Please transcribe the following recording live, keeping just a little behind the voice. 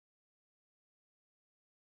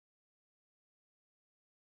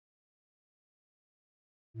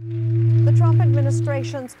The Trump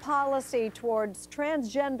administration's policy towards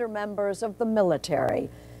transgender members of the military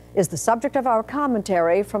is the subject of our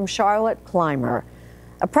commentary from Charlotte Clymer,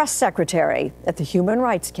 a press secretary at the Human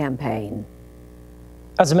Rights Campaign.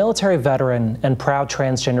 As a military veteran and proud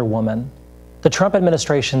transgender woman, the Trump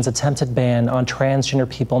administration's attempted ban on transgender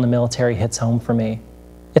people in the military hits home for me.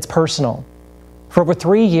 It's personal. For over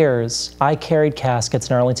 3 years, I carried caskets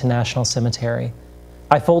in Arlington National Cemetery.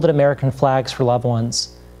 I folded American flags for loved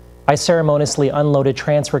ones. I ceremoniously unloaded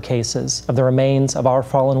transfer cases of the remains of our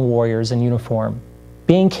fallen warriors in uniform,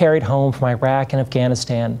 being carried home from Iraq and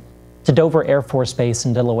Afghanistan to Dover Air Force Base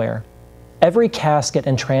in Delaware. Every casket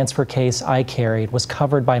and transfer case I carried was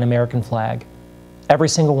covered by an American flag. Every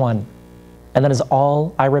single one. And that is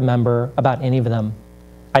all I remember about any of them.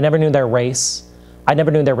 I never knew their race. I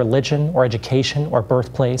never knew their religion or education or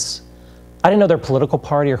birthplace. I didn't know their political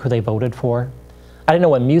party or who they voted for. I didn't know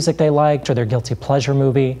what music they liked or their guilty pleasure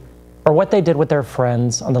movie, or what they did with their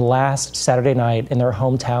friends on the last Saturday night in their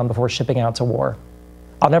hometown before shipping out to war.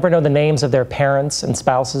 I'll never know the names of their parents and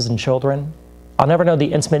spouses and children. I'll never know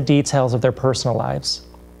the intimate details of their personal lives.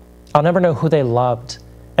 I'll never know who they loved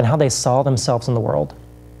and how they saw themselves in the world.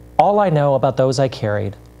 All I know about those I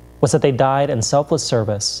carried was that they died in selfless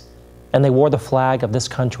service and they wore the flag of this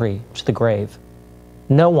country to the grave.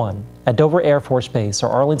 No one at Dover Air Force Base or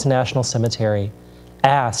Arlington National Cemetery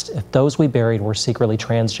asked if those we buried were secretly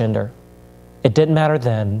transgender. It didn't matter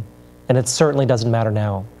then, and it certainly doesn't matter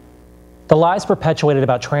now. The lies perpetuated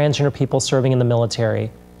about transgender people serving in the military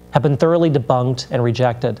have been thoroughly debunked and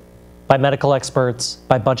rejected by medical experts,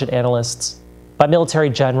 by budget analysts, by military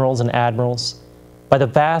generals and admirals, by the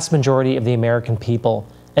vast majority of the American people,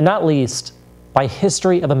 and not least, by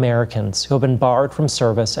history of Americans who have been barred from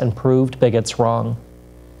service and proved bigots wrong.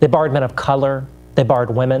 They barred men of color, they barred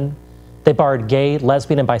women, they barred gay,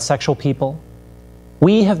 lesbian, and bisexual people.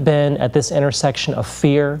 We have been at this intersection of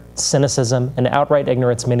fear, cynicism, and outright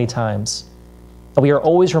ignorance many times. And we are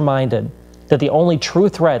always reminded that the only true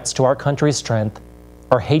threats to our country's strength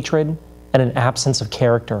are hatred and an absence of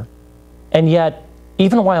character. And yet,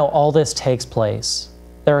 even while all this takes place,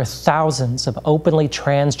 there are thousands of openly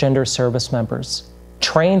transgender service members,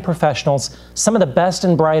 trained professionals, some of the best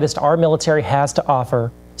and brightest our military has to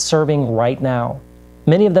offer, serving right now,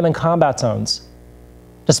 many of them in combat zones.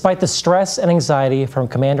 Despite the stress and anxiety from a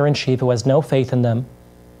commander-in-chief who has no faith in them,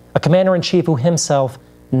 a commander-in-chief who himself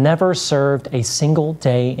never served a single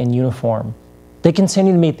day in uniform, they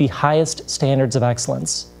continue to meet the highest standards of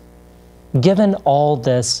excellence. Given all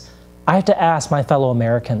this, I have to ask my fellow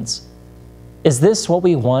Americans, is this what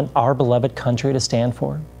we want our beloved country to stand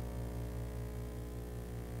for?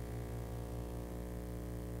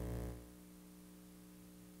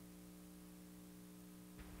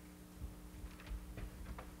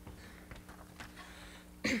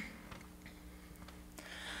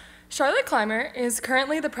 Charlotte Clymer is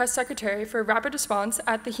currently the press secretary for Rapid Response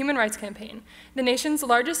at the Human Rights Campaign, the nation's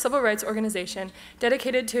largest civil rights organization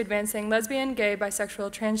dedicated to advancing lesbian, gay,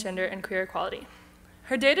 bisexual, transgender, and queer equality.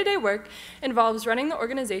 Her day-to-day work involves running the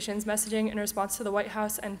organization's messaging in response to the White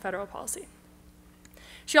House and federal policy.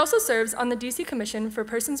 She also serves on the DC Commission for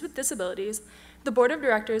Persons with Disabilities, the Board of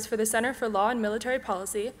Directors for the Center for Law and Military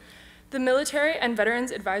Policy, the Military and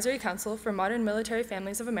Veterans Advisory Council for Modern Military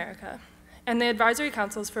Families of America, and the advisory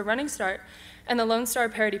councils for Running Start and the Lone Star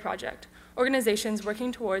Parity Project, organizations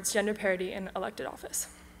working towards gender parity in elected office.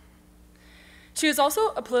 She is also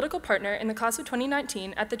a political partner in the class of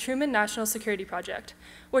 2019 at the Truman National Security Project,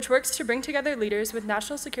 which works to bring together leaders with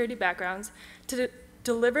national security backgrounds to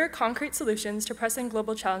deliver concrete solutions to pressing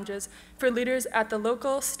global challenges for leaders at the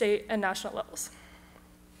local, state, and national levels.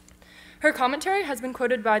 Her commentary has been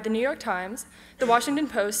quoted by the New York Times, the Washington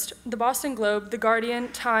Post, the Boston Globe, the Guardian,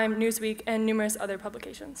 Time, Newsweek, and numerous other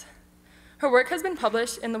publications. Her work has been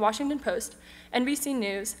published in the Washington Post, NBC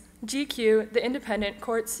News, GQ, The Independent,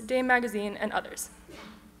 Quartz, Dame Magazine, and others.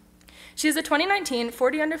 She is a 2019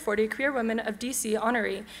 40 Under 40 Queer Women of DC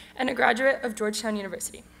honoree and a graduate of Georgetown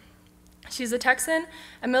University. She's a Texan,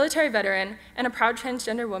 a military veteran, and a proud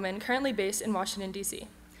transgender woman currently based in Washington, DC.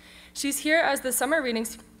 She's here as the Summer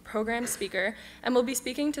Readings Program speaker and will be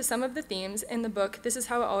speaking to some of the themes in the book This Is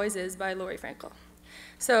How It Always Is by Lori Frankel.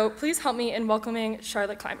 So please help me in welcoming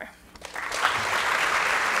Charlotte Clymer.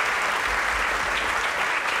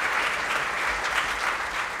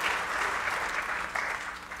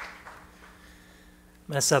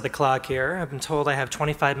 I'm going to set the clock here. I've been told I have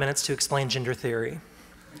 25 minutes to explain gender theory.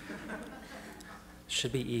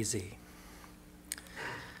 Should be easy.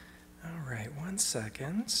 All right, 1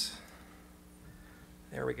 second.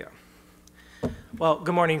 There we go. Well,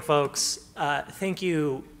 good morning, folks. Thank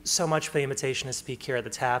you so much for the invitation to speak here at the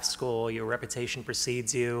Taft School. Your reputation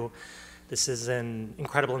precedes you. This is an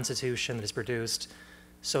incredible institution that has produced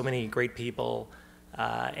so many great people,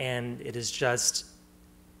 and it is just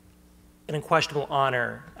an unquestionable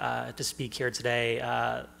honor to speak here today.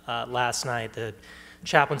 Last night, the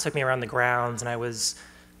chaplain took me around the grounds, and I was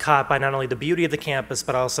caught by not only the beauty of the campus,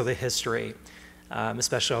 but also the history.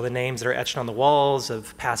 Especially all the names that are etched on the walls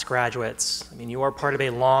of past graduates. I mean, you are part of a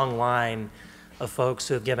long line of folks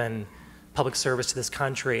who have given public service to this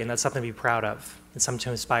country, and that's something to be proud of and something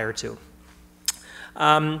to aspire to.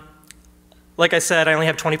 Like I said, I only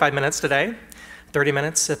have 25 minutes today, 30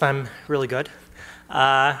 minutes if I'm really good.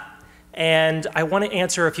 And I want to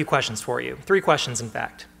answer a few questions for you, 3 questions in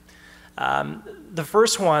fact. The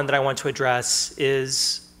first one that I want to address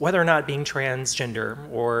is whether or not being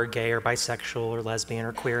transgender or gay or bisexual or lesbian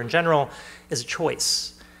or queer in general is a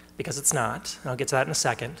choice, because it's not. I'll get to that in a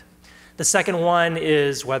second. The second one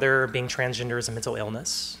is whether being transgender is a mental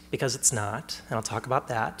illness, because it's not, and I'll talk about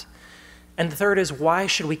that. And the third is, why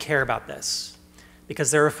should we care about this? Because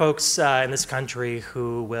there are folks in this country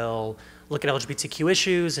who will look at LGBTQ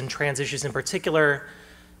issues and trans issues in particular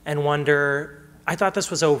and wonder, I thought this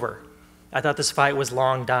was over. I thought this fight was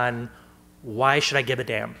long done. Why should I give a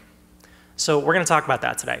damn? So we're going to talk about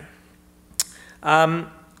that today.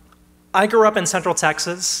 I grew up in Central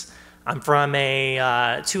Texas. I'm from 2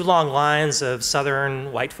 long lines of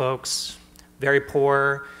Southern white folks, very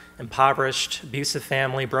poor, impoverished, abusive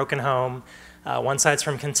family, broken home. One side's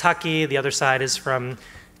from Kentucky, the other side is from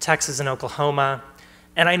Texas and Oklahoma.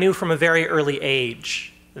 And I knew from a very early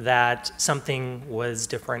age that something was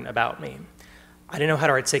different about me. I didn't know how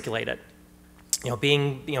to articulate it.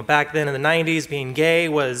 Back then in the 90s, being gay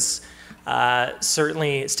was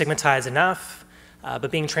certainly stigmatized enough, but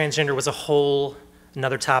being transgender was a whole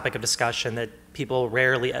another topic of discussion that people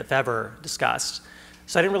rarely, if ever, discussed.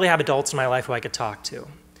 So I didn't really have adults in my life who I could talk to.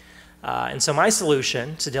 And so my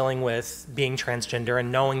solution to dealing with being transgender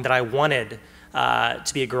and knowing that I wanted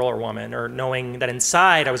to be a girl or woman, or knowing that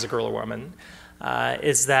inside I was a girl or woman,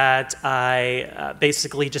 is that I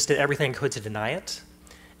basically just did everything I could to deny it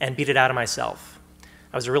and beat it out of myself.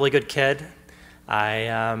 I was a really good kid.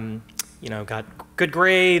 I got good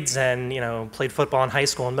grades and played football in high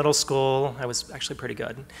school and middle school. I was actually pretty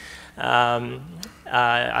good.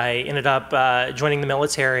 I ended up joining the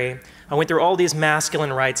military. I went through all these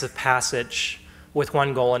masculine rites of passage with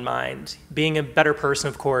one goal in mind, being a better person,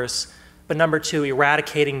 of course, but number 2,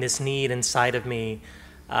 eradicating this need inside of me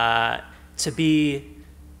to be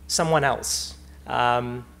someone else,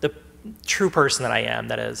 the true person that I am,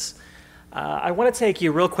 that is. I want to take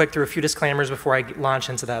you real quick through a few disclaimers before I launch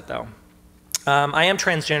into that, though. I am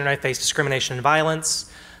transgender and I face discrimination and violence,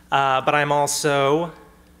 but I'm also,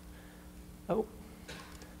 I'm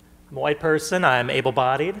a white person, I'm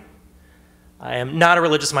able-bodied, I am not a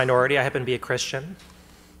religious minority, I happen to be a Christian,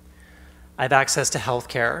 I have access to health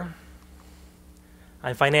care,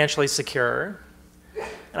 I'm financially secure,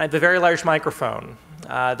 and I have a very large microphone.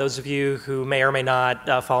 Those of you who may or may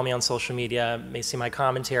not follow me on social media may see my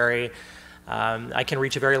commentary. I can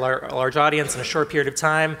reach a very large audience in a short period of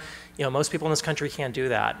time. Most people in this country can't do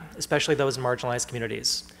that, especially those in marginalized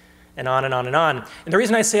communities, and on and on and on. And the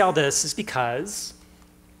reason I say all this is because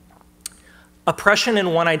oppression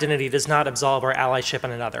in one identity does not absolve our allyship in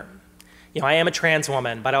another. I am a trans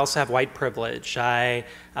woman, but I also have white privilege. I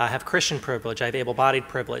have Christian privilege. I have able-bodied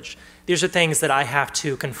privilege. These are things that I have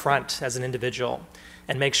to confront as an individual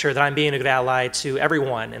and make sure that I'm being a good ally to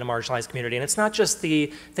everyone in a marginalized community. And it's not just the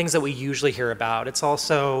things that we usually hear about. It's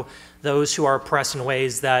also those who are oppressed in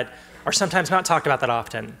ways that are sometimes not talked about that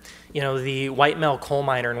often. The white male coal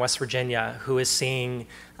miner in West Virginia who is seeing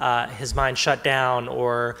his mine shut down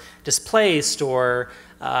or displaced or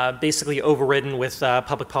basically overridden with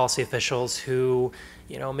public policy officials who,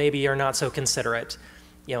 maybe are not so considerate.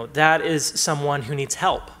 That is someone who needs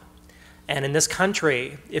help. And in this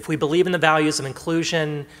country, if we believe in the values of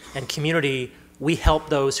inclusion and community, we help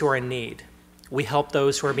those who are in need. We help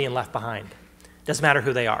those who are being left behind. Doesn't matter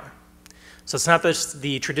who they are. So it's not just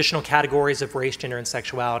the traditional categories of race, gender, and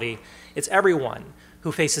sexuality. It's everyone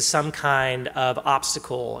who faces some kind of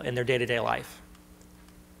obstacle in their day-to-day life.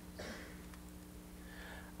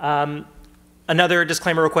 Another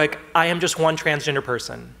disclaimer real quick, I am just one transgender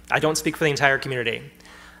person. I don't speak for the entire community.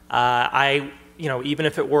 Even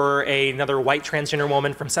if it were another white transgender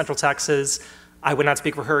woman from Central Texas, I would not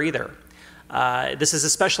speak for her either. This is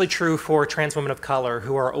especially true for trans women of color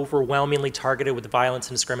who are overwhelmingly targeted with violence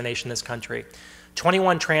and discrimination in this country.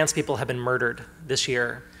 21 trans people have been murdered this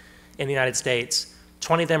year in the United States.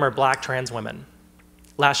 20 of them are black trans women.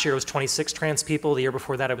 Last year it was 26 trans people. The year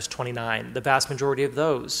before that it was 29. The vast majority of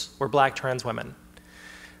those were black trans women.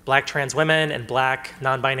 Black trans women and black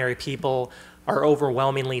non-binary people are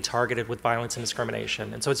overwhelmingly targeted with violence and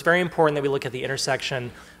discrimination. And so it's very important that we look at the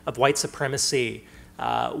intersection of white supremacy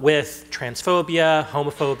with transphobia,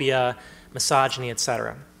 homophobia, misogyny,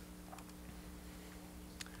 etc.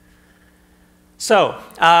 So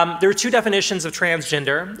there are two definitions of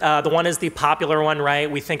transgender. The one is the popular one, right?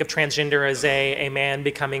 We think of transgender as a man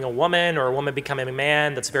becoming a woman or a woman becoming a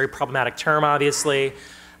man. That's a very problematic term, obviously.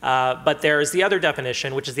 But there's the other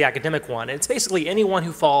definition, which is the academic one. It's basically anyone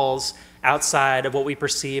who falls outside of what we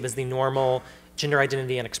perceive as the normal gender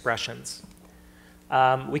identity and expressions.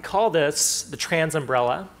 We call this the trans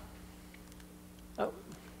umbrella. Oh,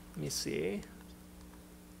 let me see.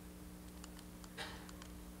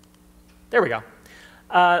 There we go.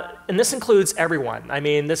 And this includes everyone. I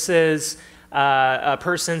mean, this is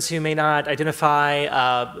persons who may not identify,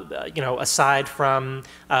 aside from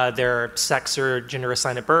their sex or gender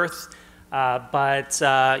assigned at birth, but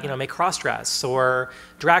may cross-dress. Or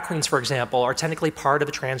drag queens, for example, are technically part of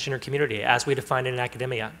the transgender community, as we define it in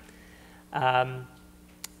academia. And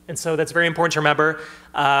so that's very important to remember.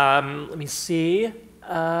 Let me see.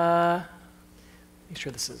 Make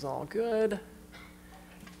sure this is all good.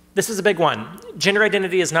 This is a big one. Gender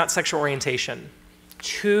identity is not sexual orientation.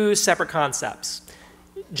 Two separate concepts.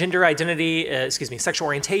 Gender identity, sexual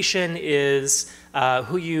orientation is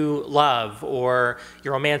who you love or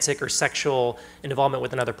your romantic or sexual involvement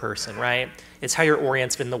with another person, right? It's how you're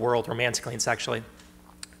oriented in the world romantically and sexually.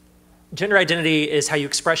 Gender identity is how you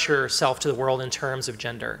express yourself to the world in terms of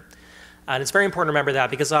gender. And it's very important to remember that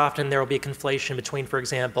because often there will be a conflation between, for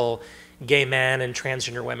example, gay men and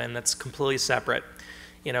transgender women that's completely separate.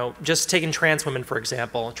 Just taking trans women, for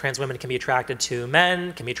example, trans women can be attracted to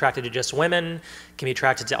men, can be attracted to just women, can be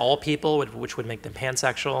attracted to all people, which would make them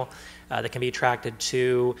pansexual. They can be attracted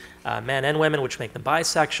to men and women, which make them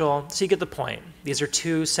bisexual. So you get the point. These are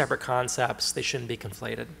two separate concepts. They shouldn't be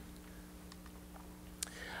conflated.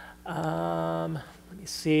 Let me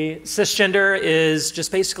see. Cisgender is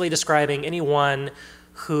just basically describing anyone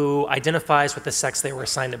who identifies with the sex they were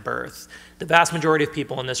assigned at birth. The vast majority of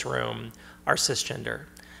people in this room are cisgender.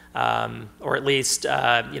 Or at least,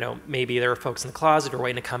 maybe there are folks in the closet who are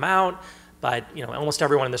waiting to come out, but almost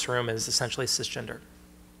everyone in this room is essentially cisgender.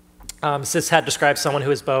 Cishet describes someone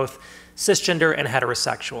who is both cisgender and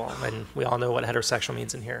heterosexual, and we all know what heterosexual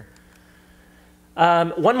means in here.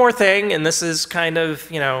 One more thing, and this is kind of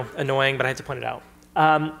annoying, but I have to point it out.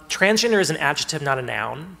 Transgender is an adjective, not a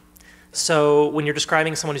noun. So when you're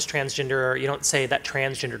describing someone who's transgender, you don't say that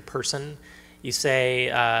transgendered person. You say,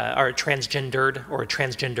 or transgendered or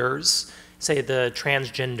transgenders, say the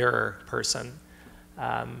transgender person.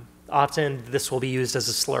 Often this will be used as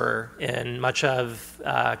a slur in much of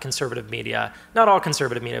conservative media. Not all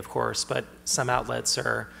conservative media, of course, but some outlets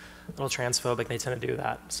are a little transphobic. They tend to do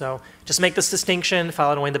that. So just make this distinction,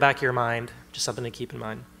 file it away in the back of your mind, just something to keep in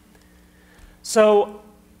mind. So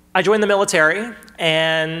I joined the military,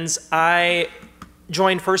 and I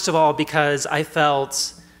joined first of all because I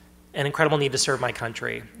felt an incredible need to serve my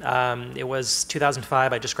country. It was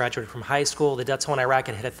 2005, I just graduated from high school. The death toll in Iraq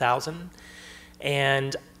had hit 1,000.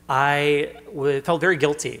 And I felt very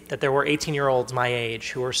guilty that there were 18-year-olds my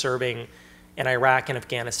age who were serving in Iraq and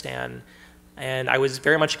Afghanistan. And I was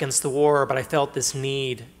very much against the war, but I felt this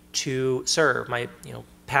need to serve. My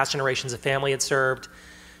past generations of family had served,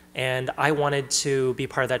 and I wanted to be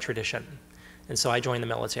part of that tradition. And so I joined the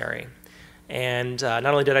military. And not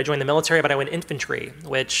only did I join the military, but I went infantry,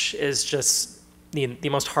 which is just the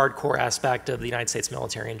most hardcore aspect of the United States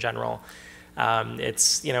military in general.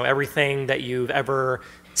 It's everything that you've ever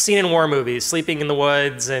seen in war movies, sleeping in the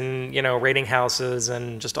woods and raiding houses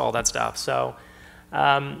and just all that stuff. So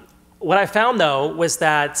what I found though was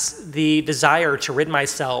that the desire to rid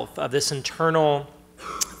myself of this internal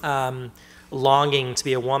longing to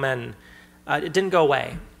be a woman, it didn't go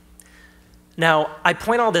away. Now, I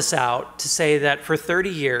point all this out to say that for 30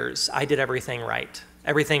 years, I did everything right.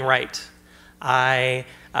 Everything right. I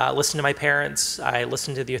listened to my parents. I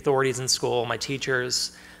listened to the authorities in school, my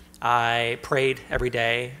teachers. I prayed every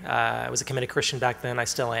day. I was a committed Christian back then. I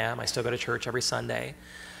still am. I still go to church every Sunday.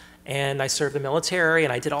 And I served the military,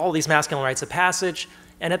 and I did all these masculine rites of passage.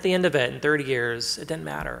 And at the end of it, in 30 years, it didn't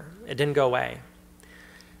matter. It didn't go away.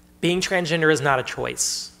 Being transgender is not a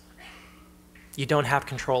choice. You don't have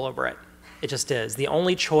control over it. It just is. The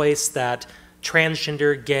only choice that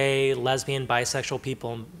transgender, gay, lesbian, bisexual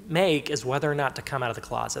people make is whether or not to come out of the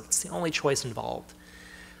closet. It's the only choice involved.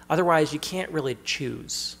 Otherwise, you can't really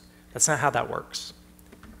choose. That's not how that works.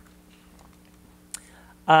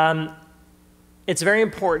 it's very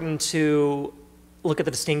important to look at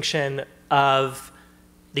the distinction of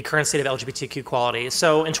the current state of LGBTQ equality.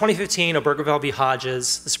 So in 2015, Obergefell v.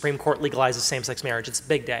 Hodges, the Supreme Court legalizes same-sex marriage. It's a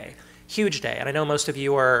big day, huge day. And I know most of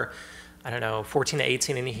you are, I don't know, 14 to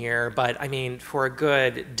 18 in here, but I mean, for a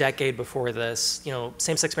good decade before this, you know,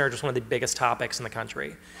 same-sex marriage was one of the biggest topics in the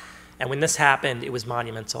country. And when this happened, it was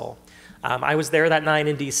monumental. I was there that night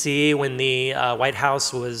in DC when the White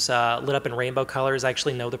House was lit up in rainbow colors. I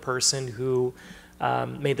actually know the person who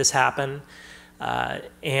made this happen.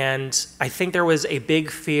 And I think there was a big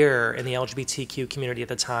fear in the LGBTQ community at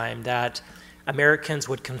the time that Americans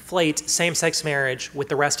would conflate same-sex marriage with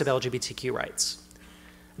the rest of LGBTQ rights.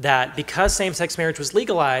 That because same-sex marriage was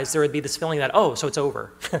legalized, there would be this feeling that, oh, so it's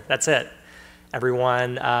over, that's it.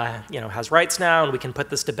 Everyone has rights now and we can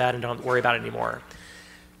put this to bed and don't worry about it anymore.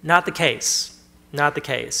 Not the case, not the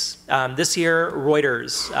case. This year,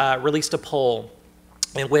 Reuters released a poll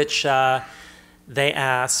in which they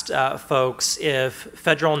asked folks if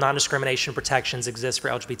federal non-discrimination protections exist for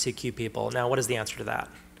LGBTQ people. Now, what is the answer to that?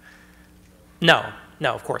 No,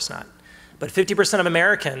 of course not. But 50% of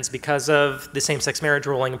Americans, because of the same-sex marriage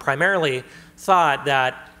ruling primarily, thought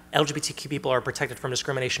that LGBTQ people are protected from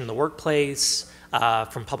discrimination in the workplace,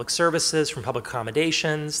 from public services, from public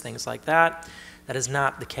accommodations, things like that. That is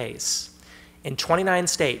not the case. In 29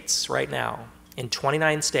 states right now, in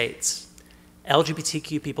 29 states,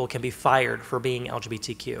 LGBTQ people can be fired for being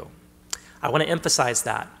LGBTQ. I want to emphasize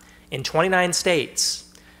that. In 29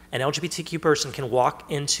 states, an LGBTQ person can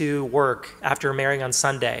walk into work after marrying on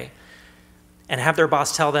Sunday and have their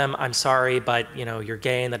boss tell them, I'm sorry, but you're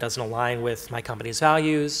gay and that doesn't align with my company's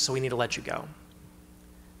values, so we need to let you go.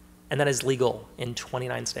 And that is legal in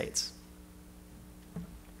 29 states.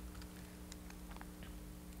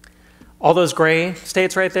 All those gray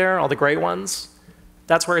states right there, all the gray ones,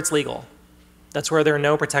 that's where it's legal. That's where there are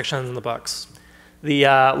no protections in the books. The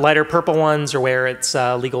lighter purple ones are where it's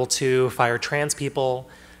legal to fire trans people.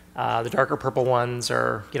 The darker purple ones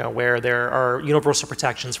are where there are universal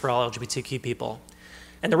protections for all LGBTQ people.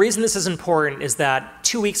 And the reason this is important is that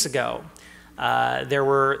 2 weeks ago, there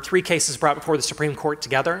were 3 cases brought before the Supreme Court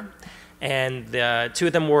together. And 2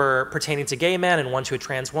 of them were pertaining to gay men and 1 to a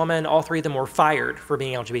trans woman. All 3 of them were fired for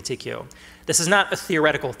being LGBTQ. This is not a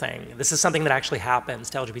theoretical thing. This is something that actually happens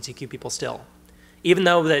to LGBTQ people still. Even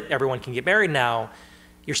though that everyone can get married now,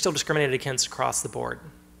 you're still discriminated against across the board,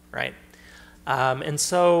 right? And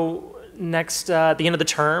so next, at the end of the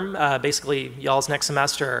term, basically y'all's next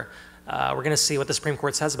semester, we're gonna see what the Supreme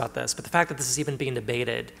Court says about this. But the fact that this is even being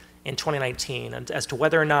debated in 2019 and as to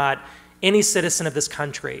whether or not any citizen of this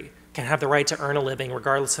country can have the right to earn a living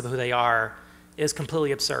regardless of who they are is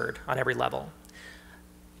completely absurd on every level.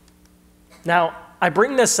 Now, I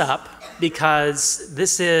bring this up because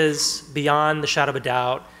this is beyond the shadow of a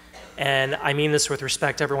doubt, and I mean this with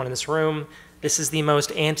respect to everyone in this room, this is the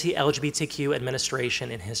most anti-LGBTQ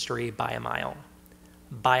administration in history by a mile.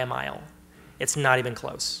 By a mile. It's not even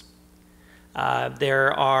close.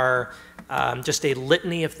 There are just a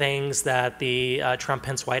litany of things that the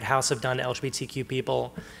Trump-Pence White House have done to LGBTQ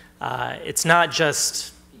people. It's not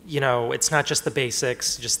just, it's not just the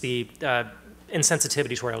basics, just the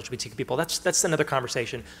insensitivity toward LGBTQ people. That's another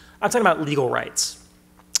conversation. I'm talking about legal rights.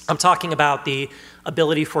 I'm talking about the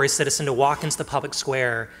ability for a citizen to walk into the public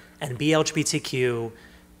square and be LGBTQ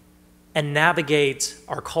and navigate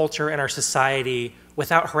our culture and our society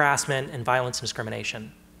without harassment and violence and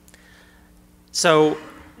discrimination. So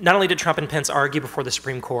not only did Trump and Pence argue before the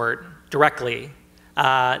Supreme Court directly,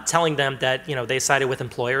 telling them that they sided with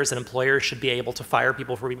employers and employers should be able to fire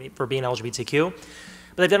people for being LGBTQ,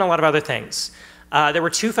 but they've done a lot of other things. There were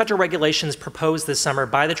 2 federal regulations proposed this summer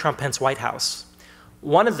by the Trump-Pence White House.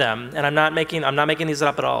 One of them, and I'm not making these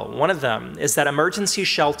up at all, one of them is that emergency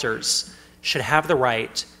shelters should have the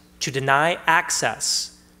right to deny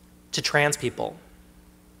access to trans people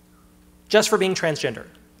just for being transgender.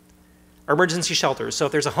 Emergency shelters. So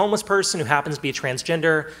if there's a homeless person who happens to be a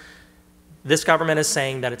transgender, this government is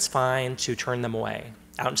saying that it's fine to turn them away,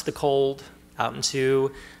 out into the cold, out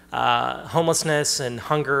into homelessness and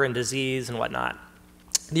hunger and disease and whatnot.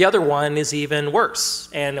 The other one is even worse.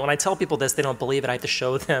 And when I tell people this, they don't believe it. I have to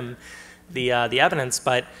show them the evidence.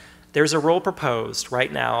 But there's a rule proposed right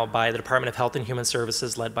now by the Department of Health and Human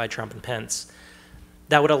Services, led by Trump and Pence,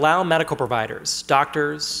 that would allow medical providers,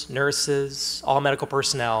 doctors, nurses, all medical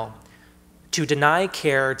personnel, to deny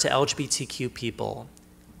care to LGBTQ people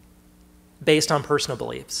based on personal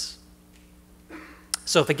beliefs.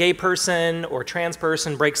 So if a gay person or trans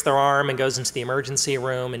person breaks their arm and goes into the emergency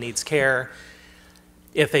room and needs care,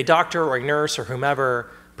 if a doctor or a nurse or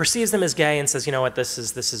whomever perceives them as gay and says, you know what, this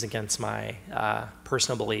is against my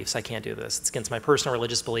personal beliefs. I can't do this. It's against my personal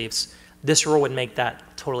religious beliefs. This rule would make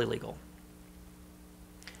that totally legal.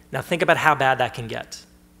 Now think about how bad that can get.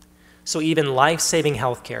 So even life-saving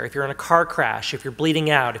healthcare, if you're in a car crash, if you're bleeding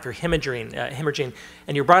out, if you're hemorrhaging,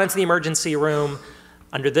 and you're brought into the emergency room,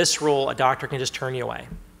 under this rule, a doctor can just turn you away.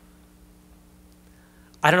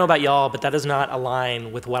 I don't know about y'all, but that does not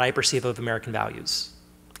align with what I perceive of American values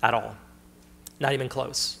at all. Not even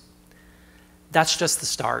close. That's just the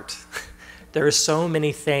start. There are so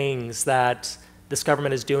many things that this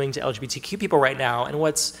government is doing to LGBTQ people right now, and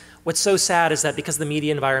what's so sad is that because the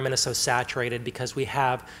media environment is so saturated, because we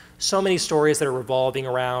have so many stories that are revolving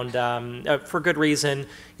around, for good reason,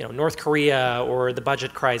 North Korea or the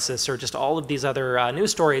budget crisis or just all of these other news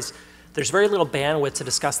stories, there's very little bandwidth to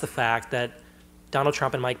discuss the fact that Donald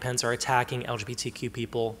Trump and Mike Pence are attacking LGBTQ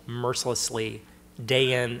people mercilessly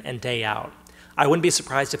day in and day out. I wouldn't be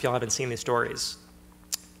surprised if y'all haven't seen these stories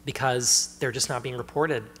because they're just not being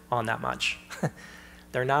reported on that much.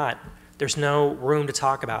 They're not. There's no room to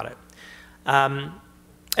talk about it.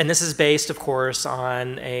 And this is based, of course,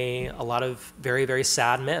 on a lot of very, very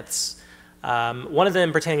sad myths. One of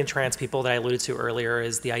them pertaining to trans people that I alluded to earlier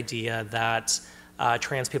is the idea that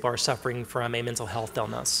trans people are suffering from a mental health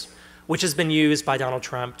illness, which has been used by Donald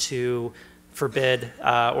Trump to forbid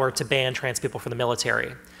or to ban trans people from the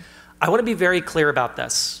military. I want to be very clear about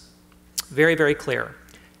this, very, very clear.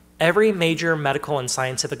 Every major medical and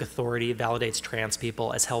scientific authority validates trans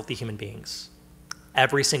people as healthy human beings.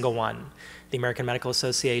 Every single one. The American Medical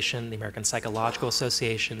Association, the American Psychological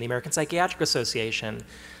Association, the American Psychiatric Association,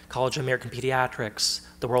 College of American Pediatrics,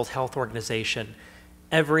 the World Health Organization,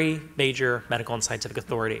 every major medical and scientific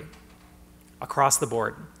authority across the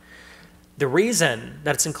board. The reason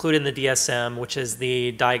that it's included in the DSM, which is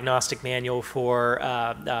the Diagnostic Manual for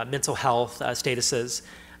Mental Health statuses,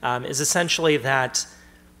 is essentially that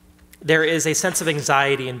there is a sense of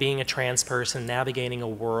anxiety in being a trans person navigating a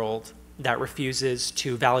world that refuses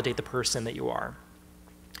to validate the person that you are.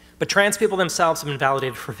 But trans people themselves have been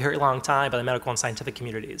validated for a very long time by the medical and scientific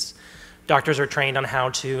communities. Doctors are trained on how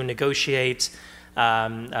to negotiate,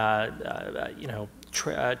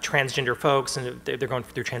 transgender folks, and if they're going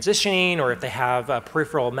through transitioning, or if they have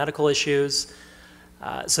peripheral medical issues.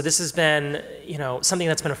 So this has been, something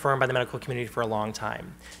that's been affirmed by the medical community for a long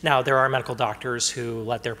time. Now, there are medical doctors who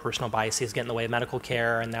let their personal biases get in the way of medical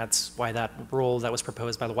care, and that's why that rule that was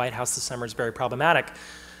proposed by the White House this summer is very problematic.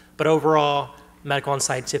 But overall, medical and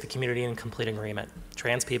scientific community in complete agreement.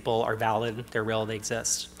 Trans people are valid, they're real, they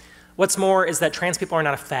exist. What's more is that trans people are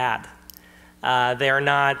not a fad. They are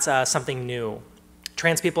not something new.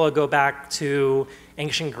 Trans people go back to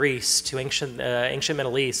ancient Greece, to ancient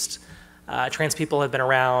Middle East. Trans people have been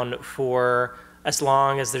around for as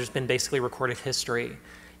long as there's been basically recorded history.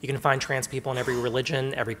 You can find trans people in every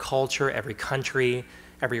religion, every culture, every country,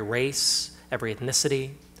 every race, every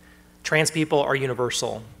ethnicity. Trans people are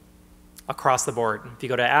universal across the board. If you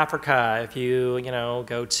go to Africa, if you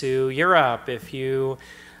go to Europe, if you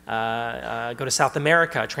go to South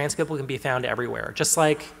America, trans people can be found everywhere, just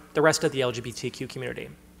like the rest of the LGBTQ community.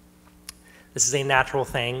 This is a natural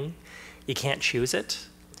thing. You can't choose it.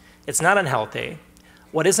 It's not unhealthy.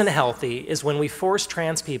 What isn't healthy is when we force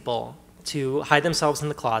trans people to hide themselves in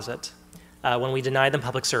the closet, when we deny them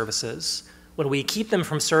public services, when we keep them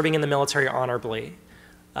from serving in the military honorably,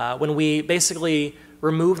 when we basically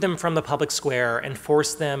remove them from the public square and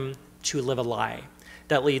force them to live a lie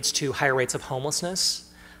that leads to higher rates of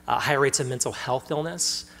homelessness, higher rates of mental health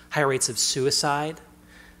illness, higher rates of suicide,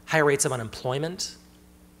 higher rates of unemployment,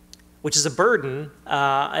 which is a burden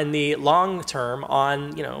in the long term on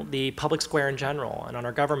the public square in general and on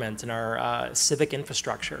our government and our civic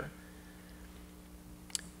infrastructure.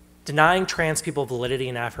 Denying trans people validity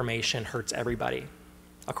and affirmation hurts everybody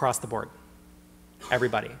across the board.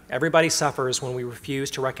 Everybody. Everybody suffers when we refuse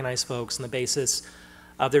to recognize folks on the basis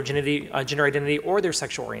of their gender identity or their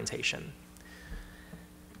sexual orientation.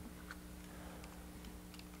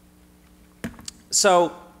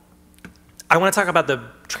 So I want to talk about the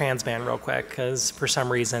trans ban real quick, because for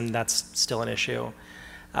some reason that's still an issue.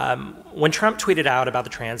 When Trump tweeted out about the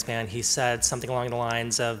trans ban, he said something along the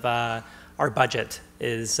lines of, our budget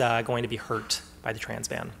is going to be hurt by the trans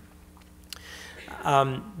ban.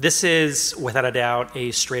 This is, without a doubt,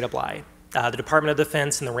 a straight up lie. The Department of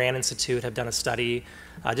Defense and the RAND Institute have done a study,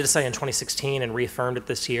 did a study in 2016 and reaffirmed it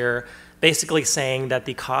this year, basically saying that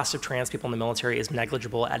the cost of trans people in the military is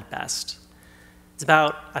negligible at best. It's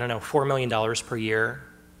about, $4 million per year,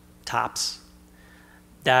 tops.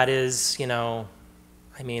 That is,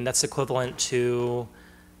 that's equivalent to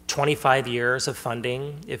 25 years of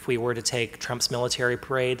funding. If we were to take Trump's military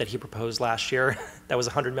parade that he proposed last year, that was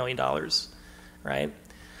 $100 million, right?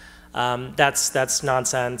 That's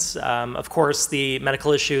nonsense. Of course, the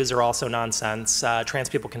medical issues are also nonsense. Trans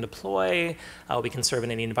people can deploy. We can serve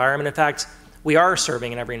in any environment. In fact, we are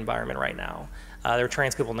serving in every environment right now. There are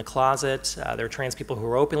trans people in the closet. There are trans people who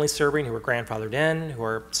are openly serving, who are grandfathered in, who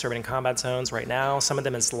are serving in combat zones right now, some of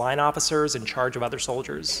them as line officers in charge of other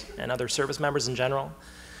soldiers and other service members in general.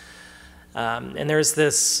 And there's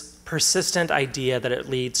this persistent idea that it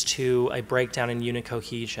leads to a breakdown in unit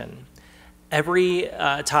cohesion. Every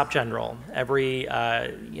top general, every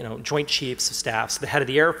Joint Chiefs of Staff, so the head of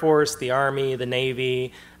the Air Force, the Army, the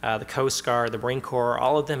Navy, the Coast Guard, the Marine Corps,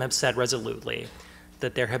 all of them have said resolutely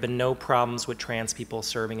that there have been no problems with trans people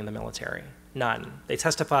serving in the military. None. They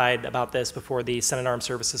testified about this before the Senate Armed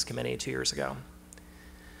Services Committee 2 years ago.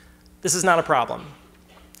 This is not a problem.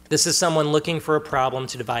 This is someone looking for a problem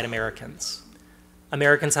to divide Americans.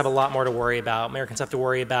 Americans have a lot more to worry about. Americans have to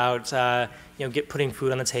worry about putting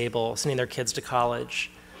food on the table, sending their kids to college,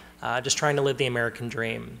 just trying to live the American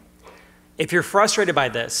dream. If you're frustrated by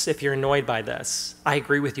this, if you're annoyed by this, I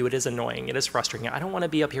agree with you, it is annoying, it is frustrating. I don't want to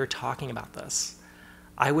be up here talking about this.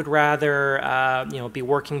 I would rather be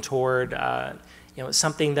working toward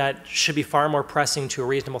something that should be far more pressing to a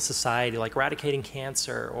reasonable society, like eradicating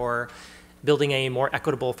cancer or building a more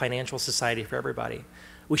equitable financial society for everybody.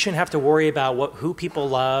 We shouldn't have to worry about who people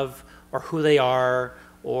love or who they are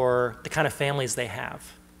or the kind of families they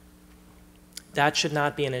have. That should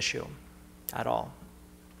not be an issue at all.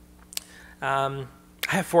 I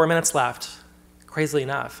have 4 minutes left, crazily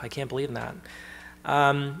enough. I can't believe that.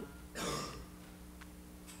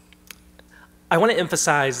 I want to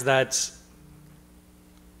emphasize that,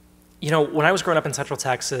 when I was growing up in Central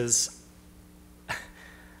Texas,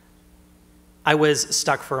 I was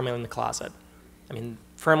stuck firmly in the closet. I mean,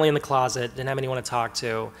 firmly in the closet, didn't have anyone to talk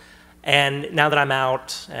to. And now that I'm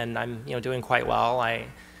out and I'm doing quite well, I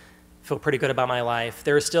feel pretty good about my life.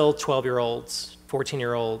 There are still 12-year-olds,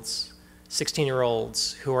 14-year-olds,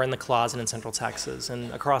 16-year-olds who are in the closet in Central Texas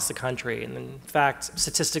and across the country. And in fact,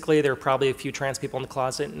 statistically, there are probably a few trans people in the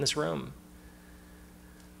closet in this room.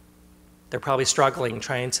 They're probably struggling,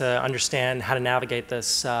 trying to understand how to navigate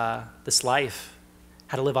this life,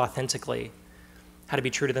 how to live authentically, how to be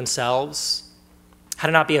true to themselves, how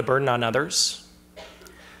to not be a burden on others.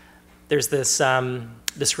 There's this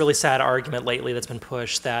really sad argument lately that's been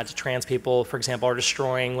pushed that trans people, for example, are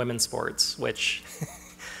destroying women's sports, which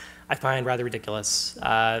I find rather ridiculous.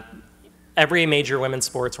 Every major women's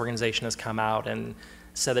sports organization has come out and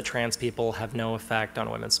said that trans people have no effect on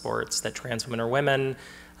women's sports, that trans women are women.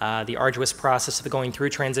 The arduous process of going through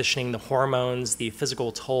transitioning, the hormones, the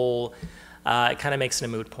physical toll, it kind of makes it a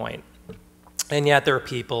moot point. And yet there are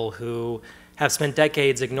people who have spent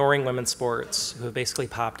decades ignoring women's sports, who have basically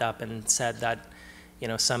popped up and said that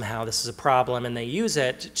somehow this is a problem, and they use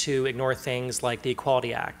it to ignore things like the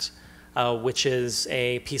Equality Act, which is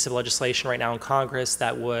a piece of legislation right now in Congress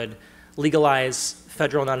that would legalize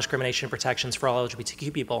federal non-discrimination protections for all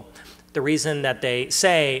LGBTQ people. The reason that they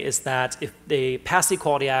say is that if they pass the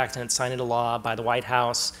Equality Act and it's signed into law by the White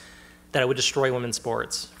House, that it would destroy women's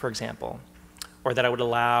sports, for example, or that it would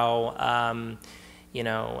allow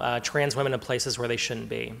trans women in places where they shouldn't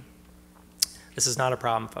be. This is not a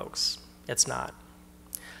problem, folks. It's not.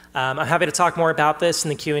 I'm happy to talk more about this in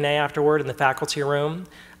the Q&A afterward in the faculty room.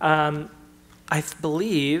 I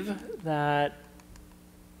believe that,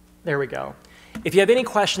 there we go. If you have any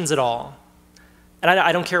questions at all, and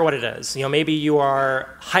I don't care what it is, maybe you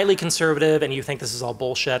are highly conservative and you think this is all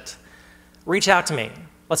bullshit, reach out to me.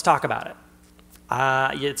 Let's talk about it.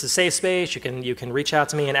 It's a safe space. You can reach out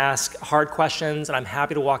to me and ask hard questions, and I'm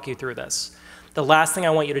happy to walk you through this. The last thing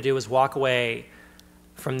I want you to do is walk away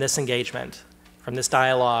from this engagement, from this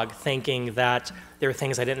dialogue, thinking that there are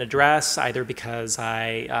things I didn't address, either because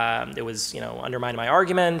it was undermining my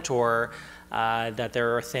argument, or that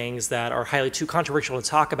there are things that are highly too controversial to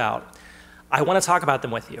talk about. I want to talk about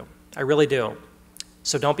them with you. I really do.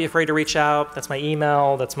 So don't be afraid to reach out. That's my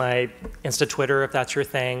email. That's my Insta Twitter, if that's your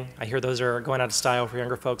thing. I hear those are going out of style for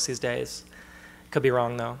younger folks these days. Could be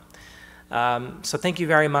wrong, though. So thank you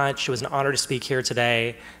very much. It was an honor to speak here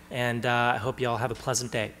today, and I hope you all have a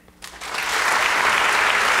pleasant day.